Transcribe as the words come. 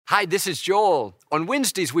Hi, this is Joel. On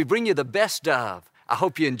Wednesdays, we bring you the best of. I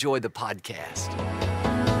hope you enjoy the podcast.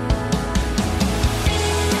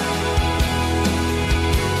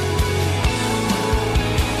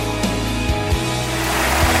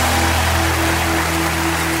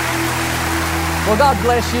 Well, God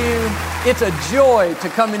bless you. It's a joy to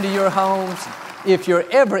come into your homes. If you're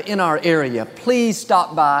ever in our area, please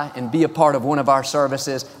stop by and be a part of one of our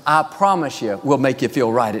services. I promise you, we'll make you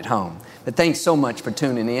feel right at home. But thanks so much for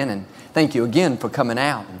tuning in, and thank you again for coming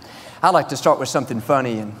out. And I'd like to start with something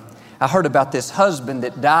funny. And I heard about this husband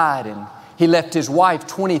that died, and he left his wife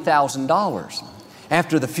 $20,000.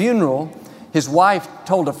 After the funeral, his wife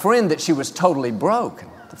told a friend that she was totally broke.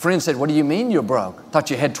 The friend said, "What do you mean you're broke? I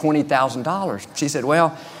thought you had $20,000. She said,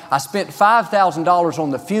 "Well, I spent $5,000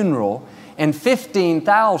 on the funeral and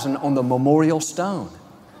 $15,000 on the memorial stone."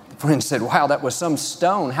 The friend said, "Wow, that was some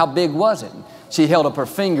stone. How big was it?" She held up her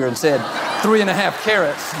finger and said, 3.5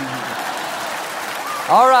 carats.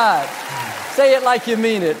 All right, say it like you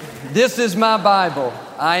mean it. This is my Bible.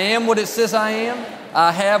 I am what it says I am.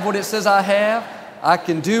 I have what it says I have. I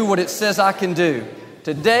can do what it says I can do.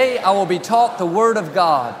 Today I will be taught the Word of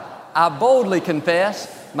God. I boldly confess,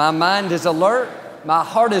 my mind is alert, my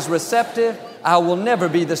heart is receptive. I will never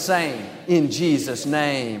be the same. In Jesus'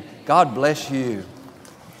 name, God bless you.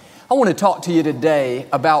 I want to talk to you today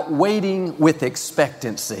about waiting with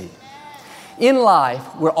expectancy. In life,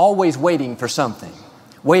 we're always waiting for something.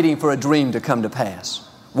 Waiting for a dream to come to pass.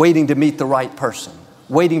 Waiting to meet the right person.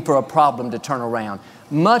 Waiting for a problem to turn around.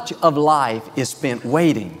 Much of life is spent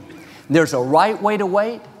waiting. There's a right way to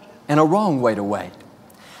wait and a wrong way to wait.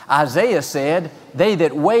 Isaiah said, "They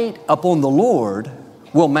that wait upon the Lord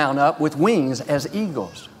will mount up with wings as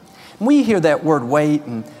eagles." We hear that word wait,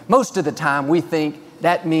 and most of the time we think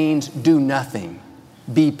that means do nothing,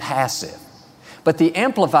 be passive. But the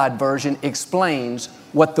Amplified Version explains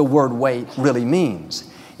what the word wait really means.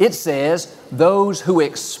 It says, those who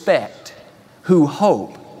expect, who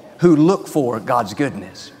hope, who look for God's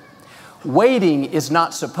goodness. Waiting is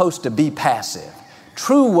not supposed to be passive.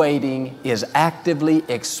 True waiting is actively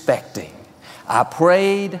expecting. I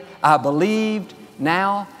prayed, I believed,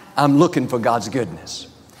 now I'm looking for God's goodness.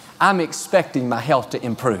 I'm expecting my health to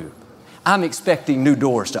improve. I'm expecting new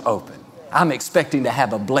doors to open. I'm expecting to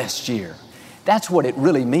have a blessed year. That's what it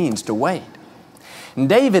really means to wait. And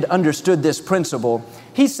David understood this principle.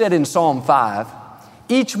 He said in Psalm 5,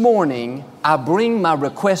 "Each morning I bring my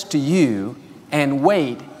request to you and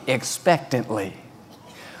wait expectantly."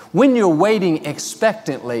 When you're waiting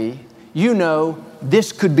expectantly, you know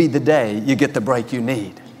this could be the day you get the break you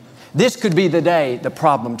need. This could be the day the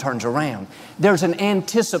problem turns around. There's an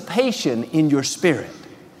anticipation in your spirit.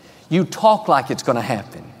 You talk like it's going to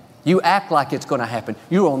happen. You act like it's going to happen.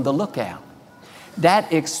 You're on the lookout.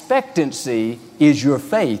 That expectancy is your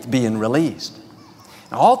faith being released.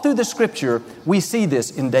 Now, all through the Scripture, we see this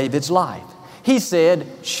in David's life. He said,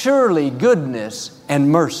 "Surely goodness and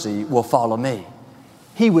mercy will follow me."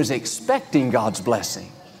 He was expecting God's blessing.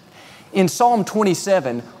 In Psalm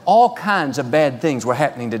 27, all kinds of bad things were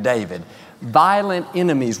happening to David. Violent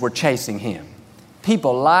enemies were chasing him.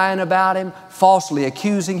 People lying about him, falsely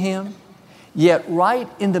accusing him. Yet right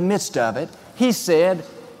in the midst of it, he said,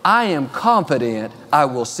 "I am confident I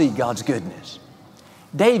will see God's goodness."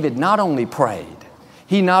 David not only prayed,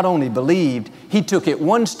 he not only believed, he took it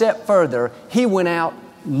one step further. He went out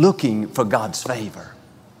looking for God's favor.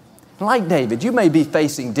 Like David, you may be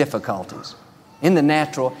facing difficulties. In the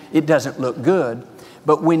natural, it doesn't look good.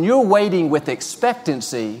 But when you're waiting with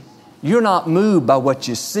expectancy, you're not moved by what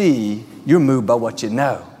you see, you're moved by what you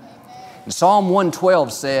know. And Psalm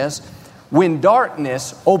 112 says, "When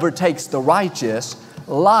darkness overtakes the righteous,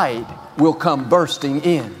 light will come bursting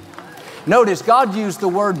in." Notice God used the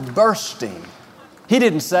word bursting. He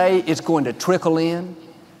didn't say it's going to trickle in,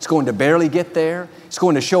 it's going to barely get there, it's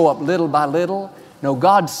going to show up little by little. No,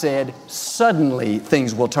 God said, suddenly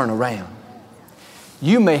things will turn around.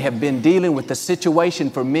 You may have been dealing with the situation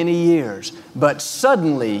for many years, but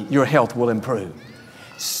suddenly your health will improve.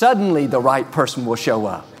 Suddenly the right person will show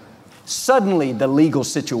up. Suddenly the legal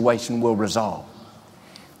situation will resolve.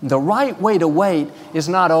 The right way to wait is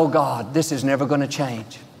not, "Oh God, this is never going to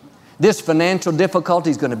change. This financial difficulty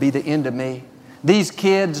is going to be the end of me. These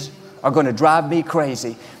kids are going to drive me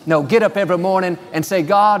crazy." No, get up every morning and say,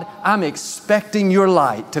 "God, I'm expecting your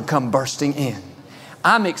light to come bursting in.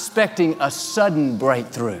 I'm expecting a sudden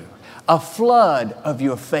breakthrough, a flood of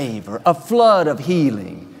your favor, a flood of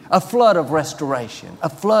healing, a flood of restoration, a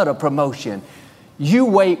flood of promotion." You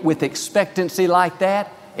wait with expectancy like that,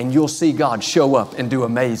 and you'll see God show up and do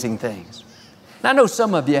amazing things. And I know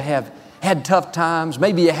some of you have had tough times.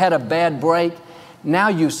 Maybe you had a bad break. Now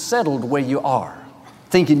you've settled where you are,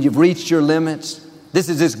 thinking you've reached your limits. This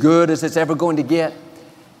is as good as it's ever going to get.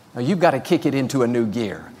 Now you've got to kick it into a new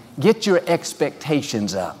gear. Get your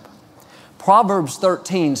expectations up. Proverbs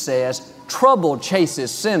 13 says, trouble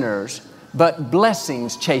chases sinners, but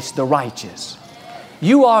blessings chase the righteous.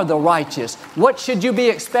 You are the righteous. What should you be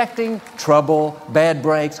expecting? Trouble, bad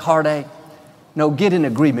breaks, heartache? No, get in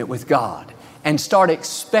agreement with God and start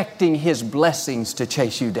expecting His blessings to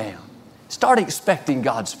chase you down. Start expecting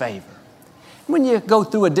God's favor. When you go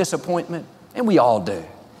through a disappointment, and we all do,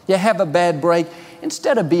 you have a bad break,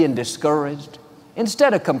 instead of being discouraged,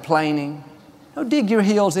 instead of complaining, dig your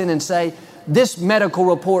heels in and say, this medical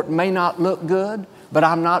report may not look good, but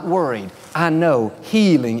I'm not worried. I know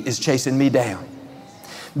healing is chasing me down.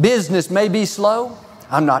 Business may be slow.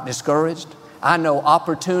 I'm not discouraged. I know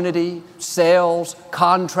opportunity, sales,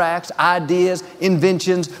 contracts, ideas,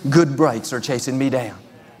 inventions, good breaks are chasing me down.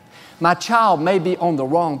 My child may be on the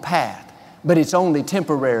wrong path, but it's only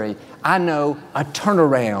temporary. I know a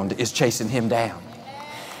turnaround is chasing him down.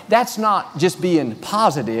 That's not just being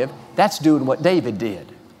positive. That's doing what David did,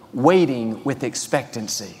 waiting with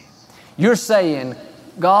expectancy. You're saying,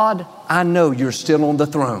 God, I know you're still on the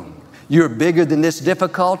throne. You're bigger than this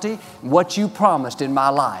difficulty. What you promised in my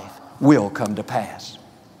life will come to pass.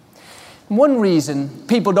 One reason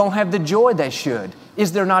people don't have the joy they should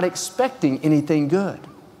is they're not expecting anything good.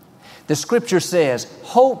 The Scripture says,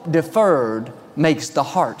 hope deferred makes the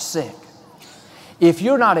heart sick. If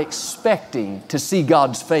you're not expecting to see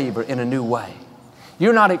God's favor in a new way,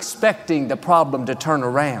 you're not expecting the problem to turn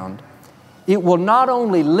around, it will not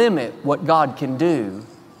only limit what God can do,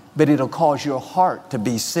 but it'll cause your heart to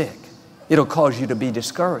be sick. It'll cause you to be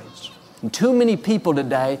discouraged. And too many people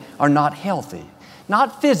today are not healthy,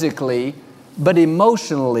 not physically, but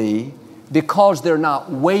emotionally, because they're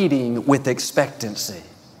not waiting with expectancy.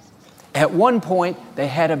 At one point, they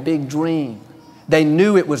had a big dream. They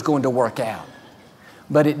knew it was going to work out,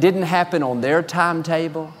 but it didn't happen on their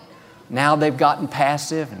timetable. Now they've gotten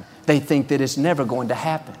passive and they think that it's never going to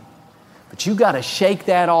happen. But you got to shake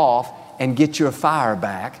that off and get your fire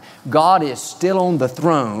back. God is still on the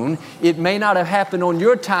throne. It may not have happened on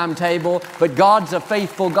your timetable, but God's a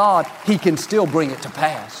faithful God. He can still bring it to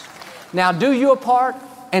pass. Now do your part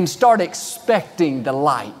and start expecting the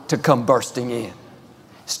light to come bursting in.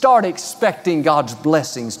 Start expecting God's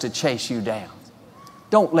blessings to chase you down.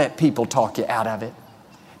 Don't let people talk you out of it.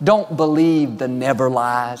 Don't believe the never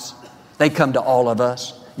lies. They come to all of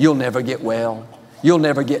us. You'll never get well. You'll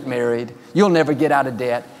never get married. You'll never get out of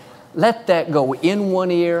debt. Let that go in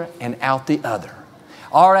one ear and out the other.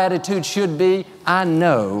 Our attitude should be, I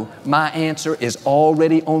know my answer is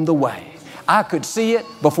already on the way. I could see it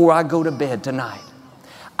before I go to bed tonight.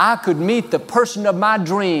 I could meet the person of my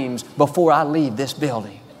dreams before I leave this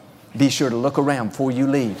building. Be sure to look around before you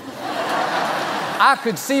leave. I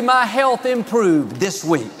could see my health improve this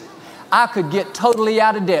week. I could get totally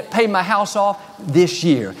out of debt, pay my house off this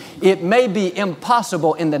year. It may be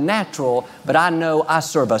impossible in the natural, but I know I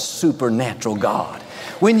serve a supernatural God.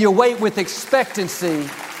 When you wait with expectancy,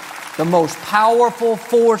 the most powerful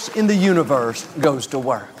force in the universe goes to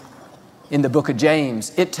work. In the book of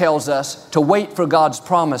James, it tells us to wait for God's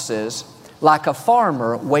promises like a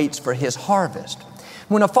farmer waits for his harvest.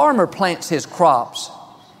 When a farmer plants his crops,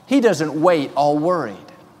 he doesn't wait all worried.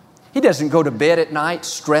 He doesn't go to bed at night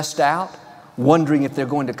stressed out, wondering if they're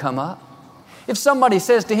going to come up. If somebody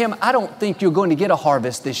says to him, I don't think you're going to get a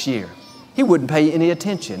harvest this year, he wouldn't pay any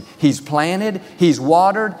attention. He's planted, he's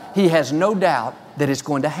watered, he has no doubt that it's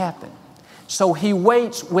going to happen. So he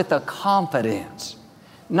waits with a confidence,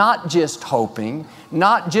 not just hoping,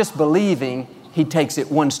 not just believing. He takes it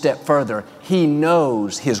one step further. He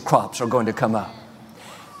knows his crops are going to come up.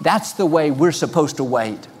 That's the way we're supposed to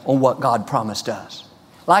wait on what God promised us.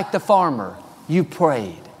 Like the farmer, you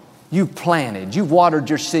prayed, you've planted, you've watered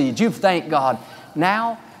your seeds, you've thanked God.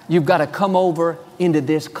 Now you've got to come over into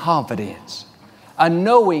this confidence, a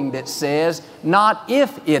knowing that says, not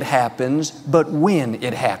if it happens, but when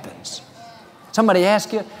it happens. Somebody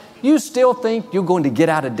asks you, you still think you're going to get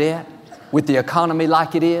out of debt with the economy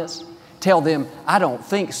like it is? Tell them, I don't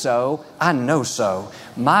think so, I know so.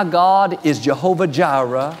 My God is Jehovah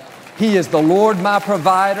Jireh. He is the Lord my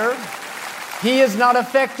provider. He is not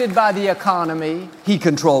affected by the economy. He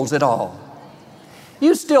controls it all.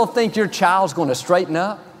 You still think your child's going to straighten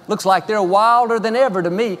up? Looks like they're wilder than ever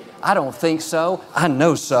to me. I don't think so. I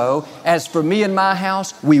know so. As for me and my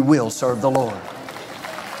house, we will serve the Lord.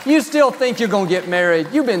 You still think you're going to get married?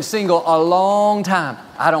 You've been single a long time.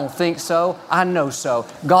 I don't think so. I know so.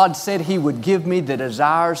 God said He would give me the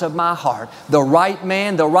desires of my heart. The right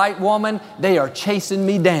man, the right woman, they are chasing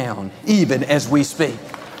me down even as we speak.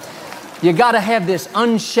 You got to have this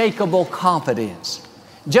unshakable confidence.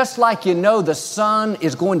 Just like you know the sun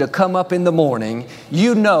is going to come up in the morning,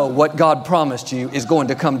 you know what God promised you is going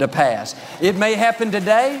to come to pass. It may happen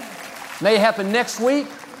today, may happen next week,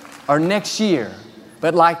 or next year.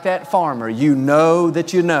 But like that farmer, you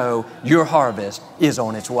know your harvest is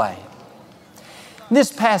on its way.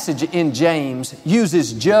 This passage in James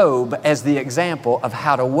uses Job as the example of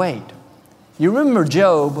how to wait. You remember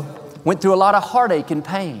Job went through a lot of heartache and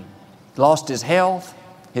pain. Lost his health,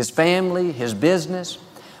 his family, his business.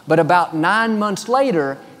 But about 9 months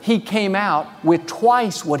later, he came out with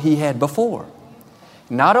twice what he had before.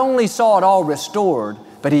 Not only saw it all restored,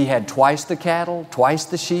 but he had twice the cattle, twice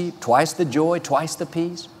the sheep, twice the joy, twice the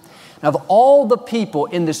peace. Now, of all the people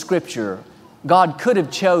in the Scripture God could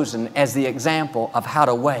have chosen as the example of how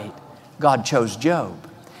to wait, God chose Job.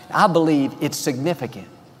 I believe it's significant.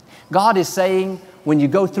 God is saying when you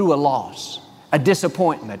go through a loss, a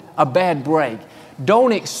disappointment, a bad break,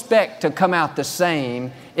 don't expect to come out the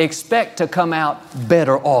same. Expect to come out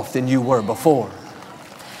better off than you were before.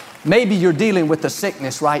 Maybe you're dealing with a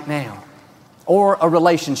sickness right now, or a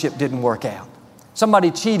relationship didn't work out.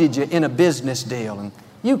 Somebody cheated you in a business deal, and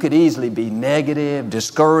you could easily be negative,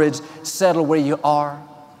 discouraged, settle where you are.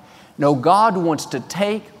 No, God wants to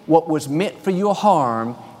take what was meant for your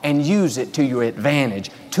harm and use it to your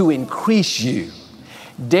advantage, to increase you.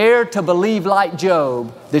 Dare to believe like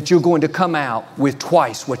Job that you're going to come out with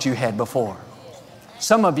twice what you had before.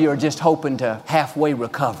 Some of you are just hoping to halfway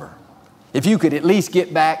recover. If you could at least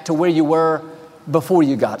get back to where you were before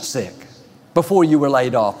you got sick, before you were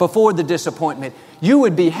laid off, before the disappointment, you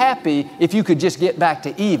would be happy if you could just get back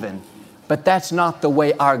to even. But that's not the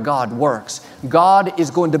way our God works. God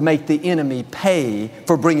is going to make the enemy pay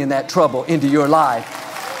for bringing that trouble into your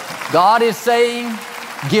life. God is saying,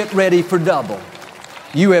 get ready for double.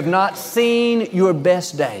 You have not seen your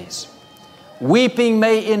best days. Weeping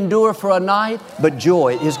may endure for a night, but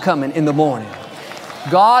joy is coming in the morning.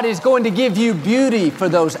 God is going to give you beauty for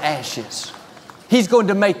those ashes. He's going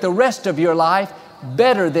to make the rest of your life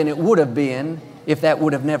better than it would have been if that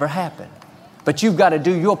would have never happened. But you've got to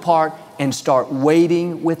do your part and start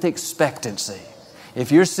waiting with expectancy.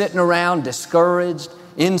 If you're sitting around discouraged,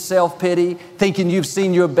 in self-pity, thinking you've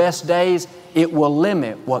seen your best days, it will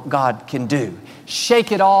limit what God can do.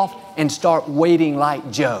 Shake it off and start waiting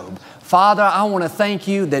like Job. Father, I want to thank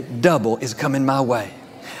you that double is coming my way.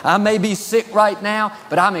 I may be sick right now,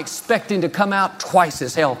 but I'm expecting to come out twice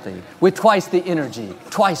as healthy, with twice the energy,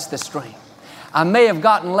 twice the strength. I may have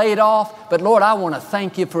gotten laid off, but Lord, I want to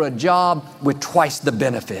thank you for a job with twice the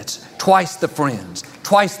benefits, twice the friends,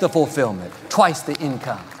 twice the fulfillment, twice the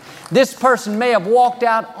income. This person may have walked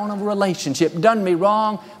out on a relationship, done me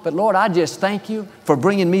wrong, but Lord, I just thank you for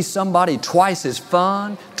bringing me somebody twice as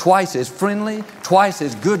fun, twice as friendly, twice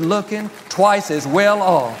as good looking, twice as well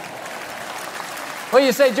off. Well,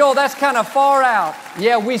 you say, Joel, that's kind of far out.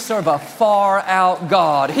 Yeah, we serve a far out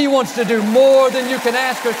God. He wants to do more than you can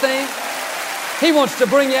ask or think. He wants to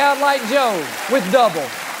bring you out like Job with double.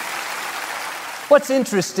 What's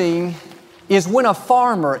interesting is when a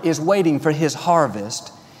farmer is waiting for his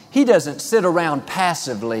harvest, he doesn't sit around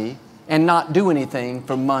passively and not do anything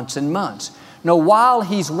for months and months. No, while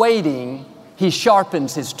he's waiting, he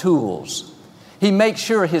sharpens his tools. He makes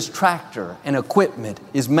sure his tractor and equipment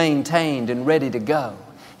is maintained and ready to go.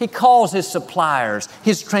 He calls his suppliers,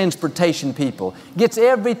 his transportation people, gets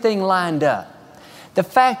everything lined up. The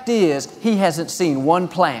fact is, he hasn't seen one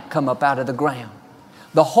plant come up out of the ground.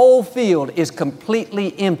 The whole field is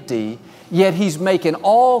completely empty, yet he's making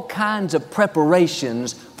all kinds of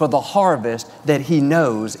preparations for the harvest that he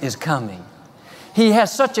knows is coming. He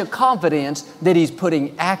has such a confidence that he's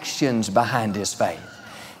putting actions behind his faith.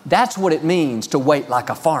 That's what it means to wait like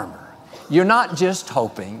a farmer. You're not just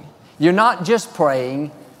hoping. You're not just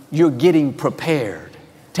praying. You're getting prepared,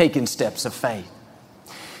 taking steps of faith.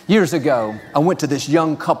 Years ago, I went to this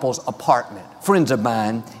young couple's apartment, friends of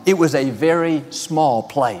mine. It was a very small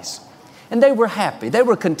place. And they were happy. They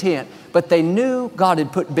were content, but they knew God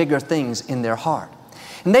had put bigger things in their heart.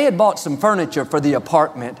 And they had bought some furniture for the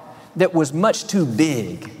apartment that was much too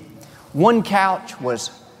big. One couch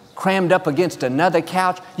was crammed up against another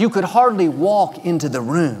couch. You could hardly walk into the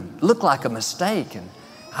room. It looked like a mistake. And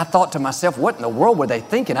I thought to myself, what in the world were they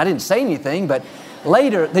thinking? I didn't say anything, but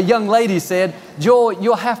later the young lady said, Joel,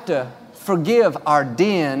 you'll have to forgive our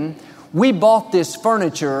den. We bought this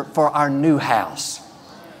furniture for our new house.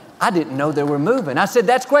 I didn't know they were moving. I said,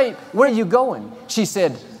 that's great. Where are you going? She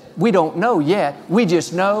said, we don't know yet. We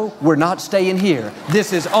just know we're not staying here.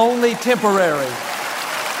 This is only temporary.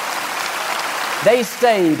 They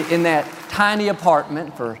stayed in that tiny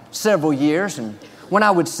apartment for several years, and when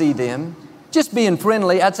I would see them, just being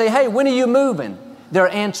friendly, I'd say, hey, when are you moving? Their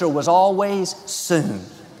answer was always soon.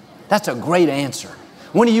 That's a great answer.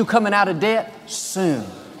 When are you coming out of debt? Soon.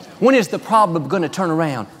 When is the problem going to turn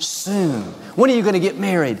around? Soon. When are you going to get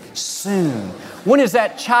married? Soon. When is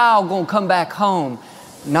that child going to come back home?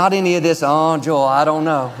 Not any of this, oh, Joel, I don't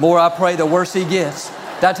know. More I pray, the worse he gets.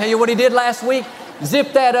 Did I tell you what he did last week?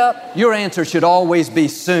 Zip that up. Your answer should always be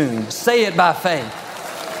soon. Say it by faith.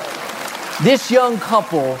 This young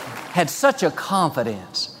couple had such a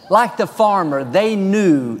confidence. Like the farmer, they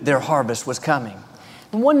knew their harvest was coming.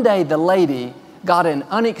 And one day the lady got an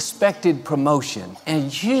unexpected promotion, a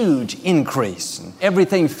huge increase. And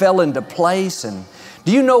everything fell into place. And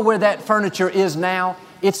do you know where that furniture is now?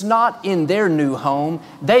 It's not in their new home.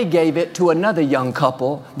 They gave it to another young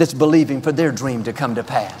couple that's believing for their dream to come to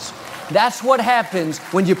pass. That's what happens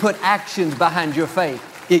when you put actions behind your faith.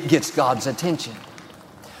 It gets God's attention.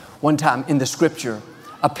 One time in the scripture,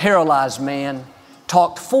 a paralyzed man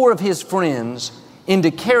talked 4 of his friends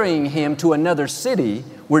into carrying him to another city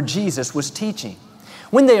where Jesus was teaching.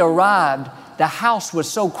 When they arrived, the house was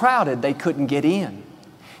so crowded they couldn't get in.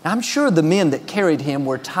 Now, I'm sure the men that carried him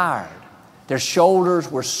were tired. Their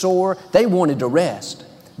shoulders were sore. They wanted to rest.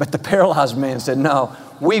 But the paralyzed man said, no,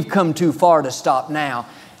 we've come too far to stop now.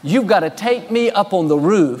 You've got to take me up on the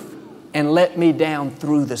roof and let me down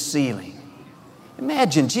through the ceiling.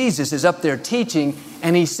 Imagine Jesus is up there teaching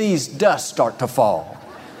and he sees dust start to fall.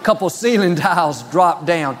 A couple ceiling tiles drop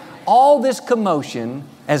down. All this commotion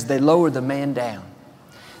as they lower the man down.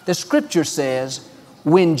 The scripture says,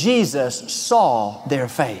 when Jesus saw their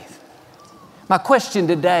faith. My question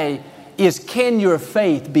today is, can your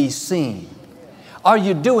faith be seen? Are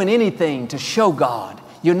you doing anything to show God?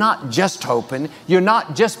 You're not just hoping, you're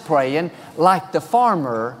not just praying. Like the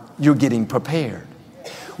farmer, you're getting prepared.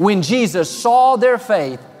 When Jesus saw their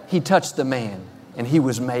faith, He touched the man and he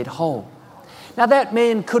was made whole. Now that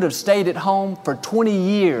man could have stayed at home for 20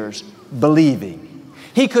 years believing.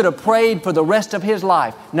 He could have prayed for the rest of his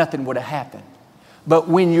life. Nothing would have happened. But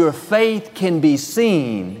when your faith can be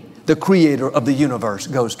seen, the Creator of the universe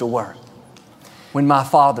goes to work. When my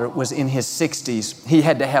father was in his 60s, he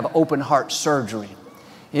had to have open heart surgery.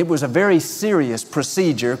 It was a very serious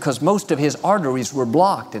procedure because most of his arteries were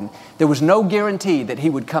blocked and there was no guarantee that he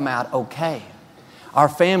would come out okay. Our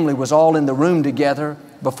family was all in the room together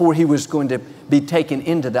before he was going to be taken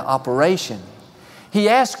into the operation. He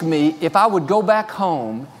asked me if I would go back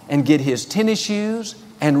home and get his tennis shoes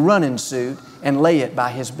and running suit and lay it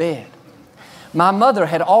by his bed. My mother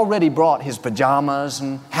had already brought his pajamas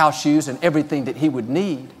and house shoes and everything that he would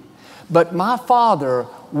need. But my father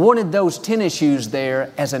wanted those tennis shoes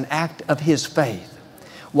there as an act of his faith.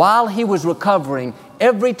 While he was recovering,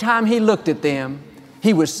 every time he looked at them,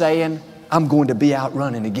 he was saying, I'm going to be out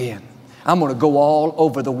running again. I'm going to go all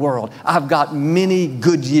over the world. I've got many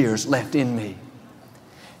good years left in me.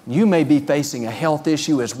 You may be facing a health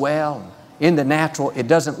issue as well. In the natural, it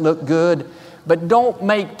doesn't look good, but don't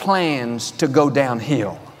make plans to go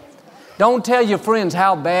downhill. Don't tell your friends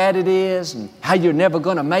how bad it is and how you're never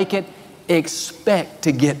going to make it. Expect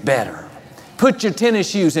to get better. Put your tennis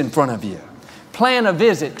shoes in front of you. Plan a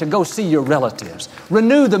visit to go see your relatives.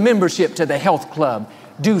 Renew the membership to the health club.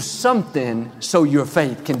 Do something so your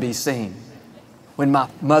faith can be seen. When my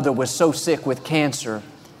mother was so sick with cancer,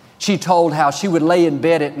 she told how she would lay in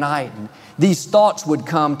bed at night and these thoughts would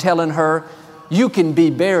come telling her, you can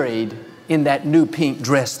be buried in that new pink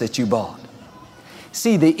dress that you bought.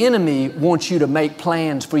 See, the enemy wants you to make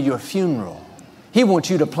plans for your funeral. He wants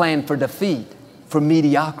you to plan for defeat, for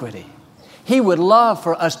mediocrity. He would love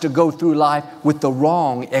for us to go through life with the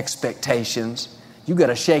wrong expectations. You got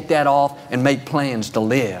to shake that off and make plans to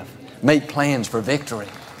live. Make plans for victory.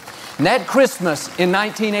 And that Christmas in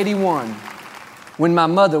 1981, when my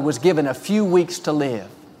mother was given a few weeks to live,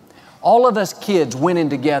 all of us kids went in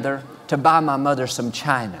together to buy my mother some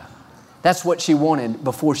china. That's what she wanted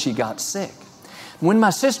before she got sick. When my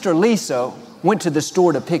sister Lisa went to the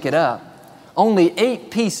store to pick it up, only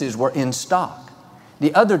 8 pieces were in stock.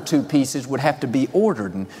 The other 2 pieces would have to be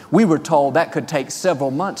ordered, and we were told that could take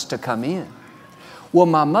several months to come in. Well,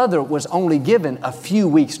 my mother was only given a few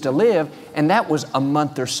weeks to live, and that was a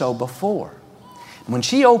month or so before. When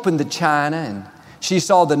she opened the china and she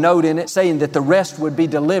saw the note in it saying that the rest would be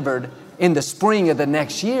delivered in the spring of the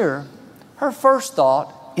next year, her first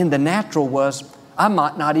thought in the natural was, I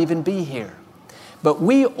might not even be here. But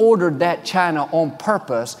we ordered that china on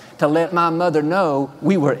purpose to let my mother know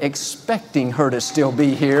we were expecting her to still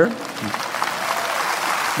be here.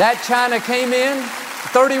 That china came in.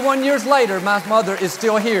 31 years later, my mother is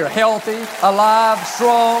still here, healthy, alive,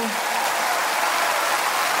 strong.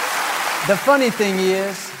 The funny thing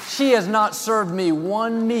is, she has not served me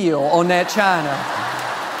one meal on that china.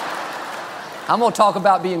 I'm going to talk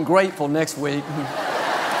about being grateful next week.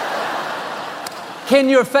 Can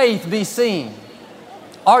your faith be seen?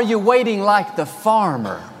 Are you waiting like the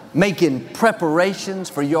farmer, making preparations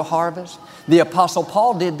for your harvest? The Apostle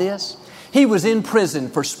Paul did this. He was in prison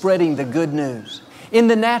for spreading the good news. In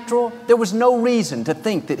the natural, there was no reason to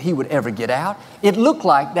think that he would ever get out. It looked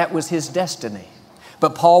like that was his destiny.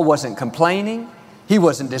 But Paul wasn't complaining. He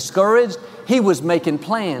wasn't discouraged. He was making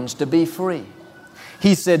plans to be free.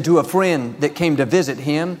 He said to a friend that came to visit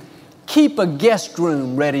him, "Keep a guest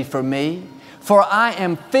room ready for me, for I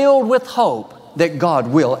am filled with hope that God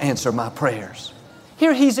will answer my prayers."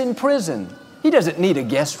 Here he's in prison. He doesn't need a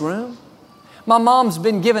guest room. My mom's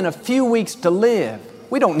been given a few weeks to live.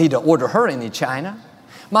 We don't need to order her any china.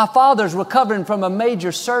 My father's recovering from a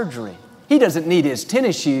major surgery. He doesn't need his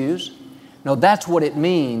tennis shoes. No, that's what it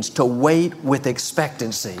means to wait with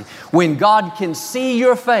expectancy. When God can see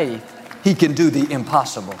your faith, He can do the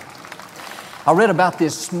impossible. I read about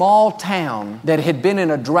this small town that had been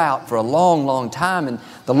in a drought for a long, long time, and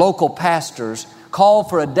the local pastors called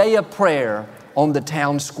for a day of prayer on the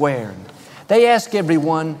town square. They asked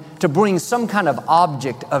everyone to bring some kind of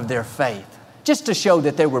object of their faith, just to show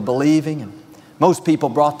that they were believing. And most people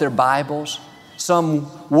brought their Bibles.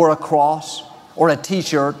 Some wore a cross or a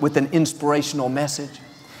t-shirt with an inspirational message.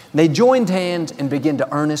 They joined hands and began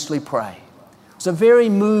to earnestly pray. It was a very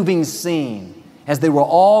moving scene as they were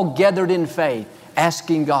all gathered in faith,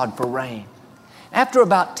 asking God for rain. After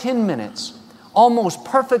about 10 minutes, almost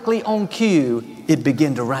perfectly on cue, it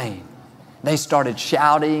began to rain. They started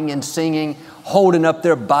shouting and singing, holding up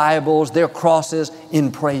their Bibles, their crosses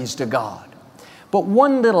in praise to God. But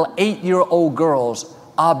one little 8-year-old girl's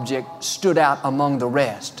object stood out among the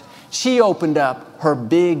rest. She opened up her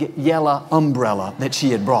big yellow umbrella that she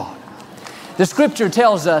had brought. The Scripture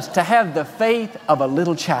tells us to have the faith of a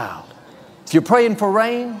little child. If you're praying for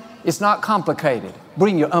rain, it's not complicated.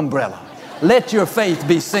 Bring your umbrella. Let your faith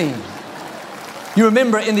be seen. You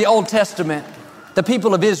remember in the Old Testament, the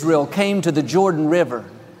people of Israel came to the Jordan River.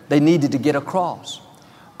 They needed to get across.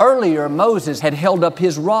 Earlier, Moses had held up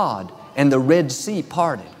his rod and the Red Sea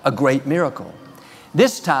parted, a great miracle.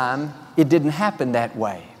 This time, it didn't happen that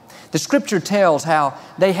way. The Scripture tells how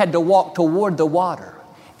they had to walk toward the water,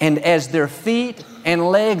 and as their feet and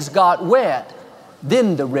legs got wet,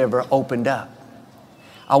 then the river opened up.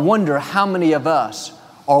 I wonder how many of us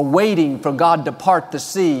are waiting for God to part the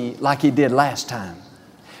sea like He did last time.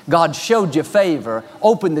 God showed you favor,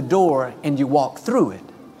 opened the door, and you walked through it.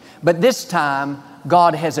 But this time,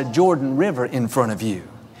 God has a Jordan River in front of you.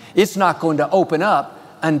 It's not going to open up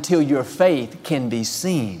until your faith can be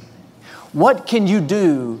seen. What can you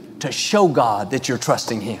do to show God that you're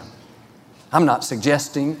trusting Him? I'm not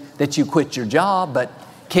suggesting that you quit your job, but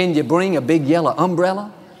can you bring a big yellow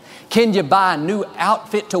umbrella? Can you buy a new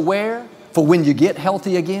outfit to wear for when you get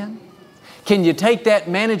healthy again? Can you take that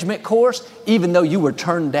management course even though you were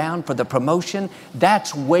turned down for the promotion?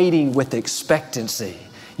 That's waiting with expectancy.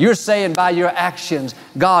 You're saying by your actions,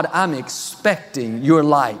 God, I'm expecting your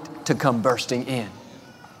light to come bursting in.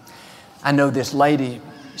 I know this lady,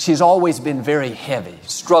 she's always been very heavy,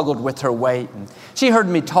 struggled with her weight. And she heard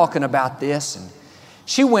me talking about this, and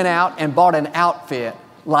she went out and bought an outfit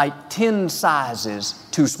like 10 sizes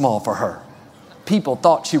too small for her. People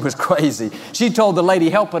thought she was crazy. She told the lady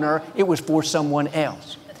helping her it was for someone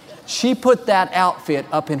else. She put that outfit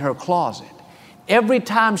up in her closet. Every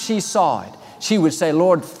time she saw it, she would say,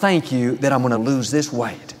 Lord, thank you that I'm going to lose this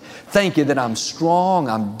weight. Thank you that I'm strong,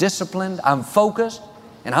 I'm disciplined, I'm focused,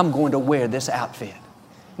 and I'm going to wear this outfit.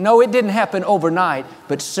 No, it didn't happen overnight,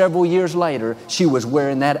 but several years later, she was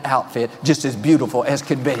wearing that outfit just as beautiful as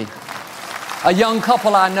could be. A young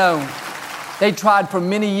couple I know, they tried for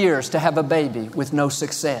many years to have a baby with no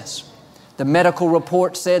success. The medical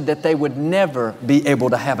report said that they would never be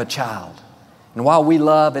able to have a child. And while we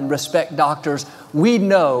love and respect doctors, we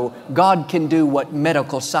know God can do what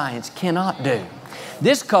medical science cannot do.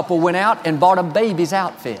 This couple went out and bought a baby's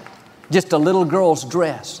outfit, just a little girl's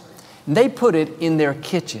dress. And they put it in their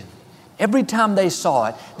kitchen. Every time they saw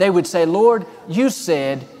it, they would say, Lord, you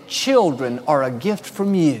said children are a gift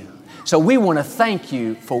from you. So we want to thank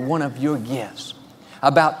you for one of your gifts.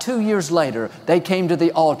 About 2 years later, they came to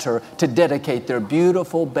the altar to dedicate their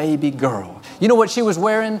beautiful baby girl. You know what she was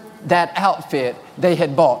wearing? That outfit they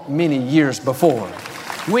had bought many years before.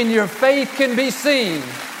 When your faith can be seen,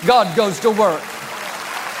 God goes to work.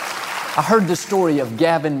 I heard the story of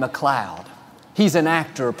Gavin MacLeod. He's an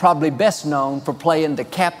actor, probably best known for playing the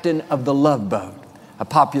captain of the Love Boat, a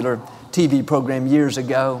popular TV program years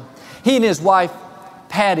ago. He and his wife,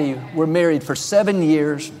 Patty, were married for 7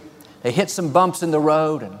 years. They hit some bumps in the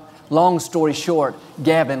road, and long story short,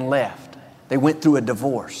 Gavin left. They went through a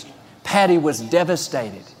divorce. Patty was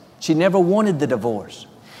devastated. She never wanted the divorce.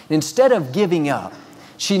 Instead of giving up,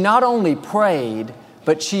 she not only prayed,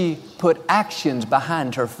 but she put actions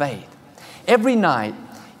behind her faith. Every night,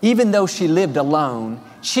 even though she lived alone,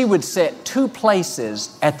 she would set 2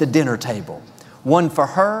 places at the dinner table, one for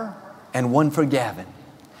her and one for Gavin.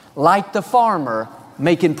 Like the farmer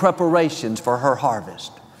making preparations for her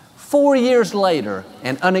harvest. 4 years later,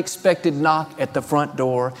 an unexpected knock at the front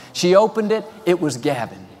door. She opened it. It was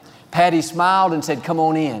Gavin. Patty smiled and said, "Come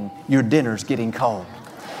on in. Your dinner's getting cold."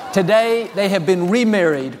 Today, they have been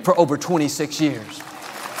remarried for over 26 years.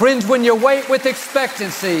 Friends, when you wait with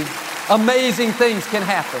expectancy, amazing things can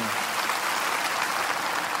happen.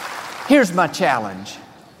 Here's my challenge.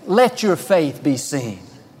 Let your faith be seen.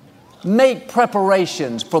 Make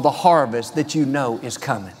preparations for the harvest that you know is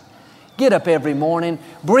coming. Get up every morning,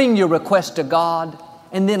 bring your request to God,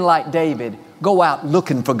 and then like David, go out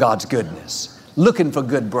looking for God's goodness, looking for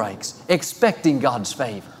good breaks, expecting God's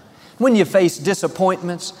favor. When you face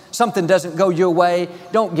disappointments, something doesn't go your way,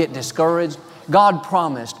 don't get discouraged. God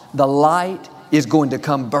promised the light is going to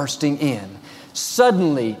come bursting in.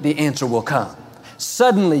 Suddenly, the answer will come.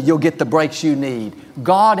 Suddenly, you'll get the breaks you need.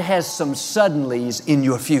 God has some suddenlies in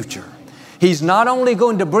your future. He's not only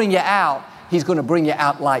going to bring you out, He's going to bring you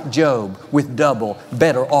out like Job with double,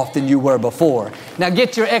 better off than you were before. Now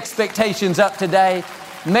get your expectations up today.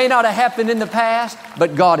 May not have happened in the past,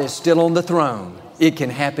 but God is still on the throne. It can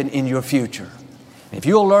happen in your future. If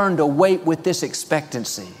you'll learn to wait with this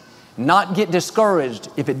expectancy, not get discouraged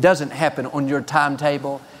if it doesn't happen on your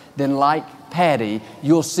timetable, then like Patty,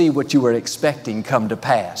 you'll see what you were expecting come to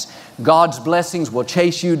pass. God's blessings will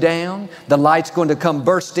chase you down. The light's going to come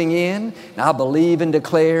bursting in. And I believe and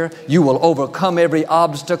declare you will overcome every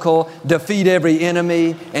obstacle, defeat every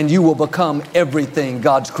enemy, and you will become everything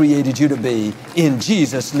God's created you to be. In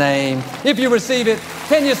Jesus' name. If you receive it,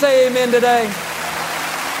 can you say amen today?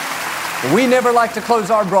 We never like to close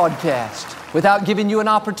our broadcast without giving you an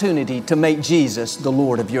opportunity to make Jesus the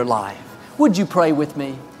Lord of your life. Would you pray with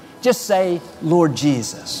me? Just say, "Lord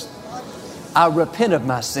Jesus, I repent of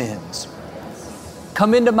my sins.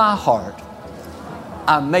 Come into my heart.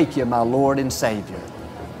 I make you my Lord and Savior."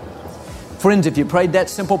 Friends, if you prayed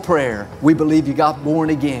that simple prayer, we believe you got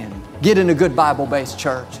born again. Get in a good Bible-based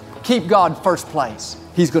church. Keep God first place.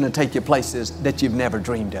 He's going to take you places that you've never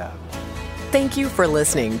dreamed of. Thank you for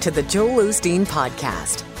listening to the Joel Osteen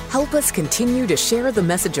Podcast. Help us continue to share the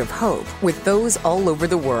message of hope with those all over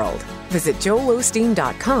the world. Visit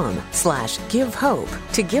joelosteen.com/give hope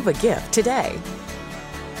to give a gift today.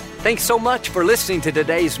 Thanks so much for listening to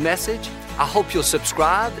today's message. I hope you'll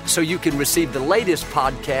subscribe so you can receive the latest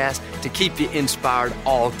podcast to keep you inspired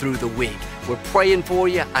all through the week. We're praying for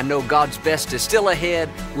you. I know God's best is still ahead.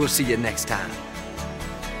 We'll see you next time.